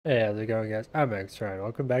Hey, how's it going, guys? I'm Exoraii.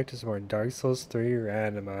 Welcome back to some more Dark Souls 3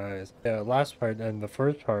 randomized. Yeah, last part and the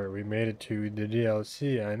first part, we made it to the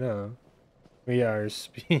DLC. I know we are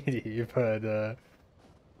speedy, but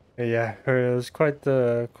yeah, it was quite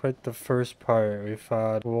the first part. We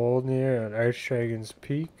fought Wolnir and Archdragon's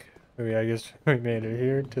Peak. I guess we made it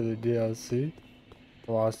here to the DLC.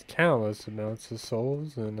 Lost countless amounts of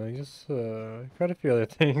souls, and I guess quite a few other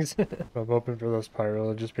things. I'm hoping for those pyro,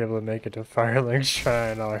 we'll just be able to make it to Firelink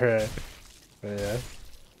Shrine. Alright, but yeah.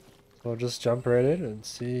 We'll just jump right in and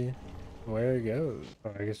see where it goes.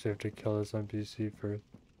 Oh, I guess we have to kill this NPC first.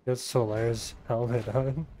 Get Solare's helmet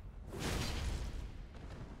on.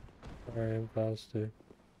 Alright, I'm faster.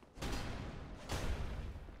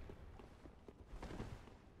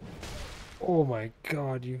 Oh my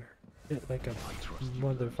god, you hit like a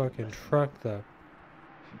motherfucking truck though.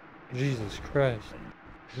 Jesus Christ.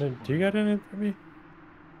 Do you got anything for me?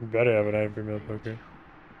 You better have an item for me, poker.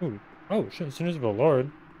 Ooh. Oh shit, it's Invisible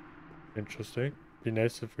Lord. Interesting. Be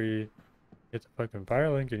nice if we get the fucking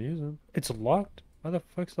Firelink and use them. It's locked? Why the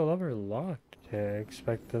fuck's the lever locked? Okay, I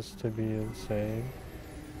expect this to be insane.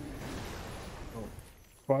 Oh,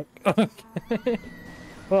 fuck. Okay.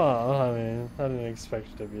 Well, I mean, I didn't expect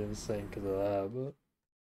it to be insane because of that, but...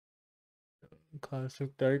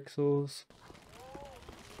 Classic Dark Souls.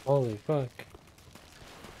 Holy fuck.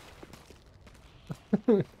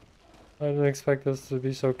 I didn't expect this to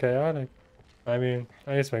be so chaotic. I mean,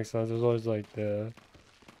 I guess it makes sense. There's always like the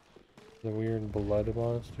weird blood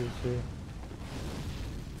monsters here.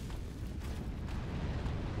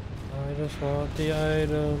 I just want the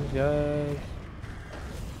items, guys.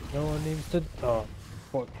 No one needs to. Oh,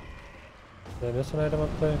 fuck. Did I miss an item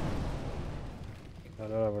up there? I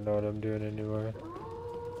don't ever know what I'm doing anymore.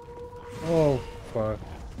 Oh, fuck.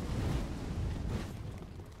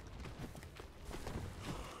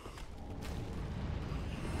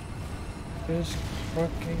 Just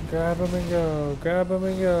fucking grab him and go. Grab him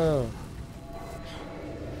and go.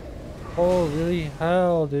 Holy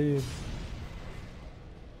hell, dude.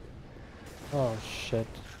 Oh, shit.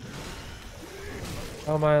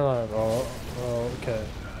 How am I alive? Oh, okay.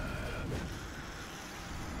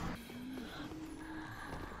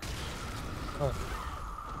 Huh.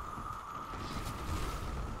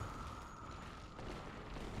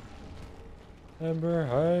 Ember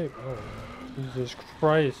hype. Oh, Jesus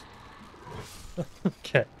Christ.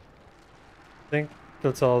 Okay. I think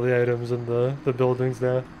that's all the items in the buildings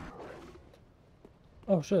now.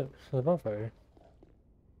 Oh shit, there's a bonfire.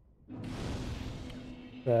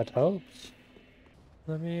 That helps.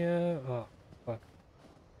 Let me, oh, fuck.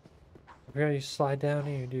 I forgot you slide down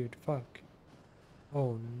here, dude. Fuck.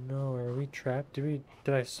 Oh no, are we trapped? Did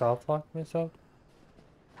I soft lock myself?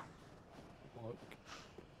 Fuck.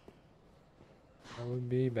 That would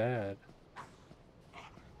be bad.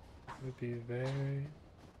 It would be very,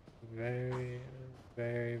 very,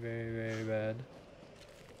 very, very, very bad.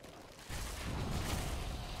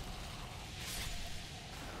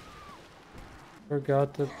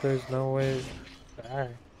 Forgot that there's no way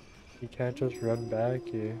back. You can't just run back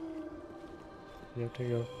here. You have to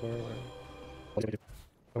go forward.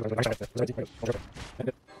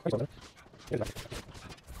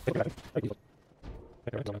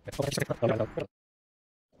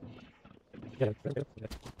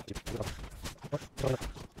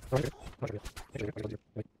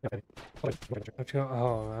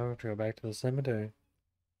 Oh, I have to go back to the cemetery.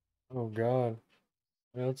 Oh god.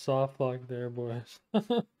 We got soft lock there, boys.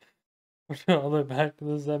 We're all the way back to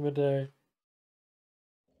the cemetery.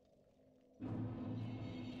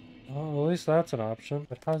 Oh, at least that's an option.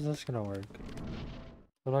 But how's this gonna work?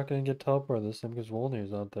 We're not gonna get teleported this time because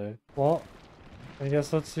Wolnir's not there. Well, I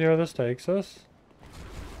guess let's see where this takes us.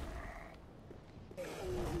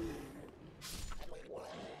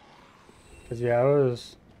 Cause yeah, I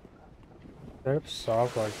was straight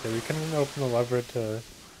soft lock there. We couldn't open the lever to.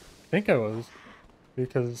 I think I was.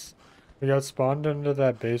 Because we got spawned into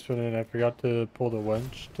that basement and I forgot to pull the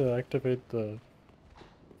winch to activate the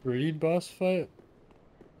greed boss fight.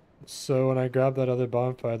 So when I grabbed that other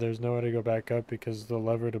bonfire, there's no way to go back up because the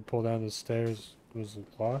lever to pull down the stairs was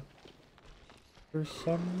locked for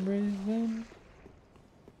some reason.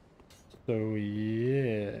 So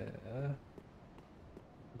yeah, I'm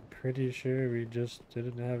pretty sure we just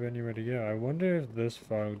didn't have anywhere to go. I wonder if this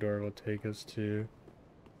fog door will take us to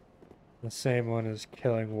the same one as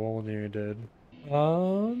killing Wolnir did.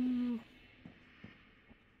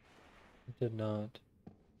 It did not.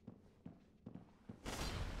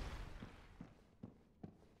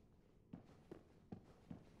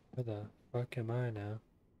 Where the fuck am I now?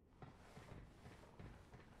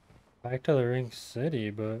 Back to the Ring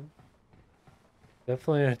City, but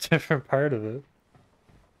Definitely a different part of it.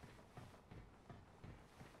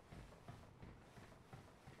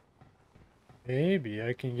 Maybe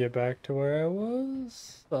I can get back to where I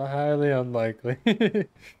was. Highly unlikely.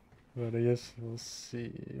 But I guess we'll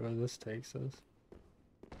see where this takes us.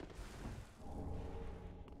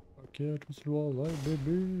 Fuck yeah, twisted wall light,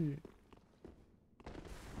 baby.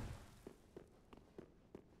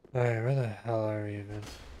 Alright, where the hell are we even?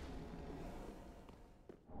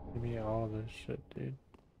 Give me all this shit, dude.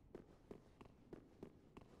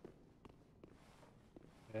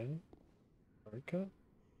 Okay. Shortcut?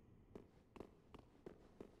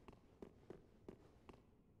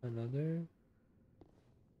 Another?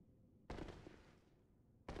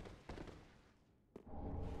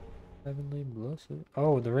 Heavenly Blessed?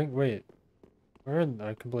 Oh, the ring. Wait. We're in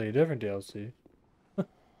a completely different DLC.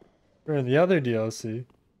 We're in the other DLC.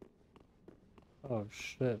 Oh,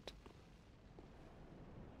 shit.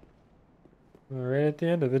 We're right at the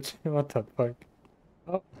end of it. What the fuck?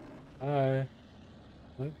 Oh, hi.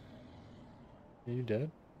 What? Are you dead?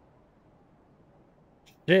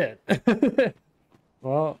 Shit.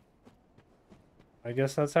 Well, I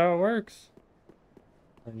guess that's how it works.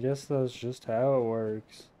 I guess that's just how it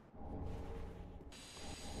works.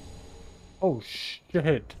 Oh,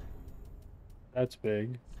 shit. That's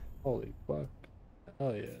big. Holy fuck.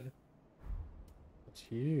 Hell yeah. That's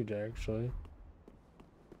huge, actually.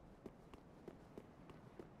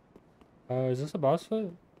 Is this a boss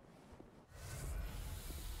fight?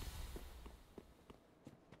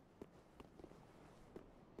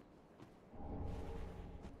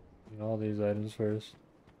 All these items first.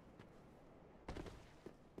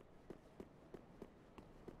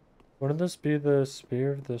 Wouldn't this be the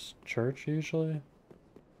spear of this church usually? Am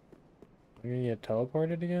I gonna get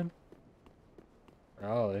teleported again?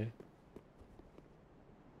 Probably.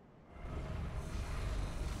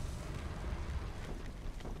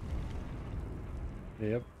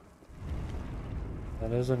 Yep.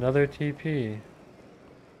 That is another TP.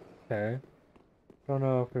 Okay. Don't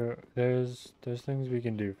know if there's things we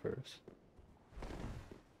can do first.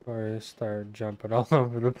 Before I start jumping all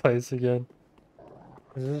over the place again.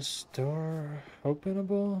 Is this door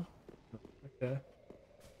openable? Okay.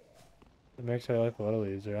 It makes our life a little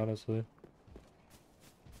easier, honestly.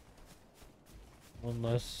 One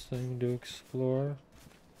less thing to explore.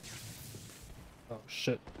 Oh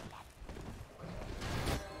shit.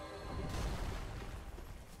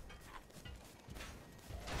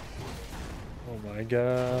 Oh my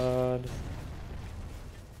god.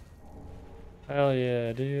 Hell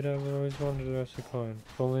yeah, dude, I've always wanted to rest a coin.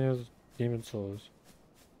 If only as demon souls.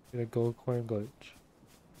 Get a gold coin glitch.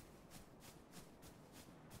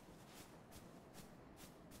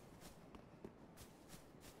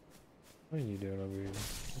 What are you doing over here?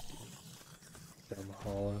 Dumb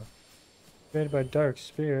hollow. Made by dark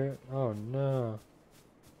spirit. Oh no.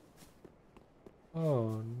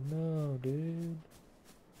 Oh no, dude.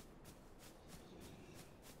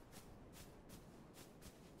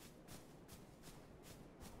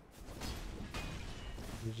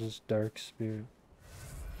 He's just dark spirit.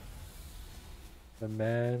 The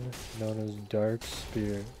man known as Dark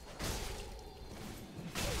Spirit.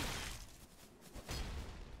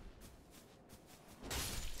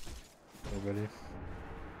 Hey, buddy.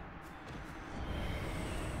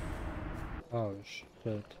 Oh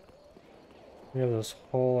shit. We have this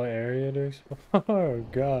whole area to explore. Oh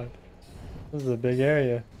god. This is a big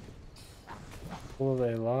area. Full of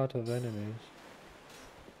a lot of enemies.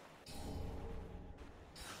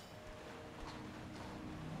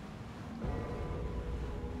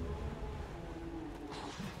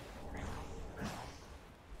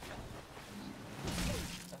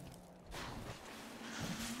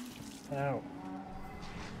 Ow.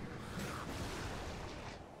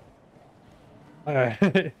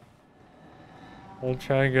 Alright. I'll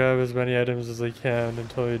try and grab as many items as I can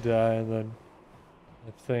until we die, and then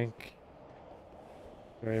I think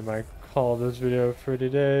we might call this video for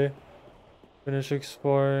today. Finish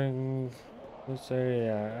exploring this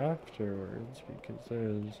area afterwards because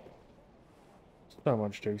there's so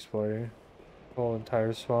much to explore here. The whole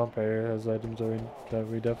entire swamp area has items that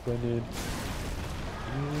we definitely need.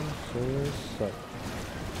 You so suck.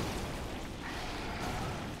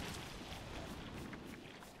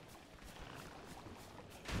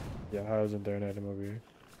 Yeah, how isn't there an item over here?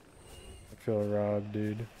 I feel robbed,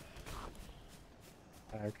 dude.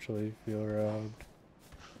 I actually feel robbed.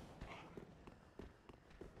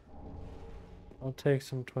 I'll take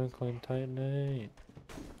some twinkling titanite.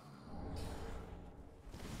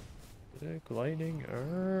 Sick lightning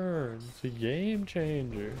urn. It's a game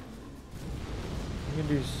changer. You can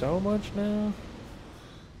do so much now.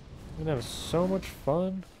 I'm gonna have so much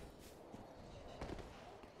fun.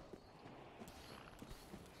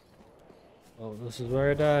 Oh, this is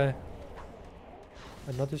where I die.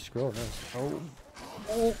 Another scroll, nice. Oh.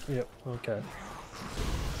 Oh, yep, okay.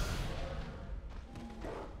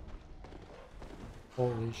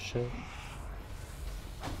 Holy shit.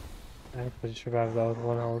 I actually survived that with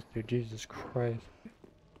 1 health, dude. Jesus Christ.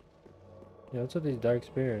 Yeah, what's with these dark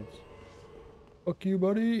spirits? Fuck you,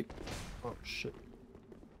 buddy. Oh, shit.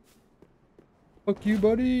 Fuck you,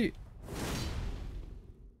 buddy.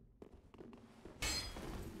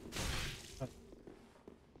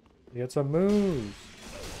 You got some moves.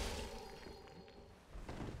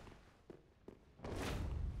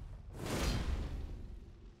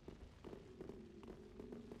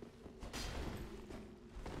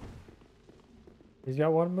 He's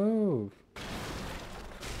got one move.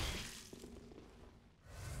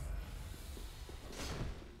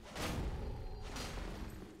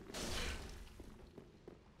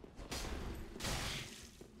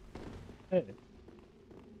 Hey.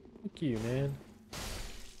 Fuck you, man.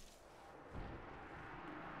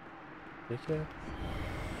 Dickhead.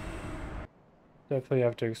 Definitely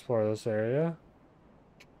have to explore this area.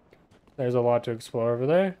 There's a lot to explore over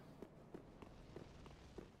there.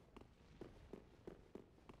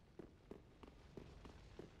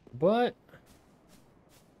 But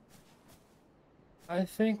I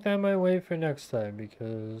think that might wait for next time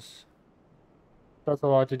because that's a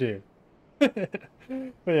lot to do. But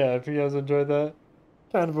yeah, if you guys enjoyed that,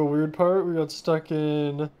 kind of a weird part. We got stuck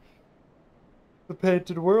in the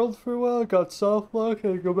painted world for a while, got soft lock,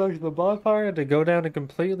 had to go back to the bonfire, had to go down a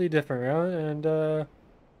completely different route, and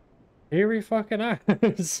here we fucking are.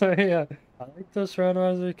 So yeah, I like this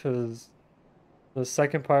randomizer because the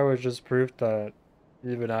second part was just proof that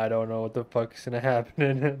even I don't know what the fuck's gonna happen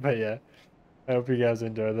in it. But yeah, I hope you guys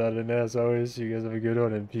enjoyed that, and as always, you guys have a good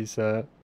one and peace out.